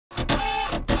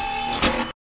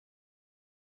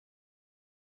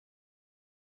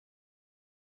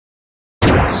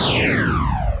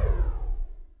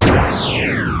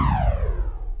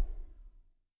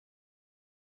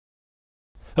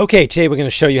Okay, today we're going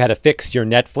to show you how to fix your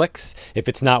Netflix if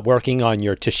it's not working on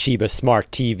your Toshiba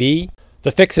Smart TV.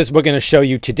 The fixes we're going to show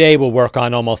you today will work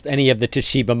on almost any of the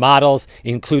Toshiba models,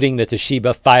 including the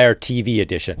Toshiba Fire TV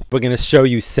edition. We're going to show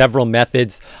you several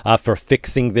methods for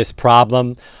fixing this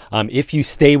problem. If you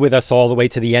stay with us all the way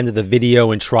to the end of the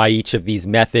video and try each of these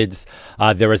methods,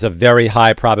 there is a very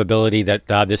high probability that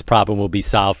this problem will be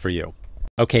solved for you.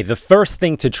 Okay, the first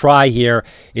thing to try here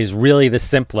is really the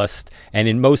simplest, and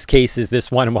in most cases this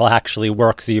one will actually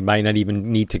work, so you might not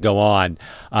even need to go on.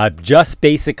 Just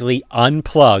basically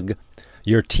unplug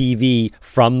your TV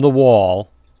from the wall,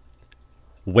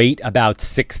 wait about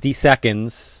 60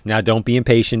 seconds. Now don't be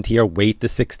impatient here, wait the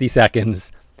 60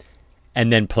 seconds,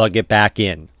 and then plug it back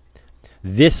in.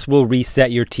 This will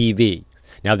reset your TV.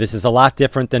 Now this is a lot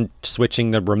different than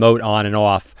switching the remote on and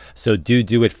off, so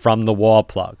do it from the wall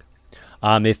plug.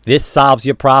 If this solves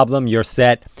your problem, you're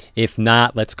set. If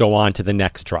not, let's go on to the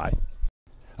next try.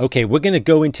 Okay, we're going to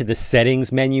go into the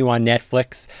settings menu on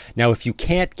Netflix. Now, if you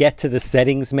can't get to the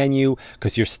settings menu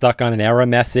because you're stuck on an error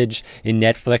message in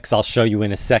Netflix, I'll show you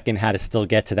in a second how to still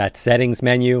get to that settings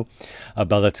menu.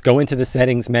 But let's go into the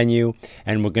settings menu,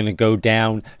 and we're going to go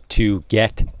down to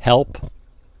Get Help.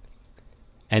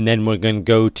 And then we're going to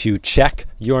go to Check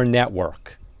Your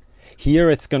Network.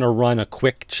 Here it's going to run a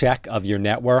quick check of your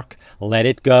network. Let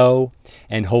it go,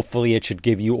 and hopefully it should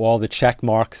give you all the check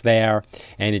marks there,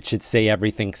 and it should say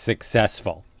everything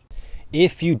successful.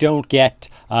 If you don't get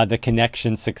the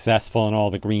connection successful and all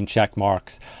the green check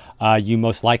marks, you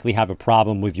most likely have a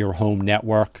problem with your home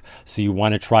network. So you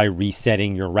want to try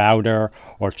resetting your router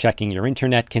or checking your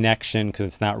internet connection, because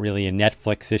it's not really a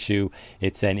Netflix issue,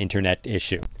 it's an internet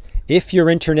issue. If your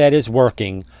internet is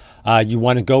working, you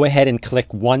want to go ahead and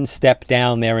click one step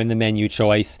down there in the menu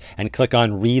choice and click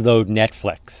on Reload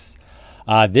Netflix.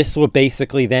 This will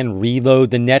basically then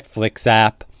reload the Netflix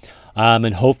app,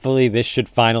 and hopefully this should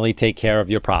finally take care of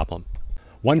your problem.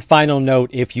 One final note,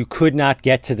 if you could not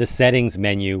get to the settings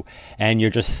menu and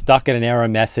you're just stuck at an error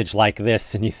message like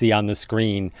this and you see on the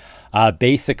screen,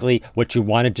 basically what you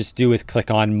want to just do is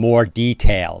click on More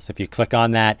Details. If you click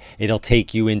on that, it'll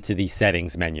take you into the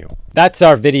settings menu. That's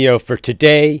our video for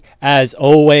today. As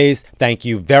always, thank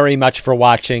you very much for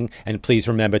watching, and please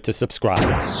remember to subscribe.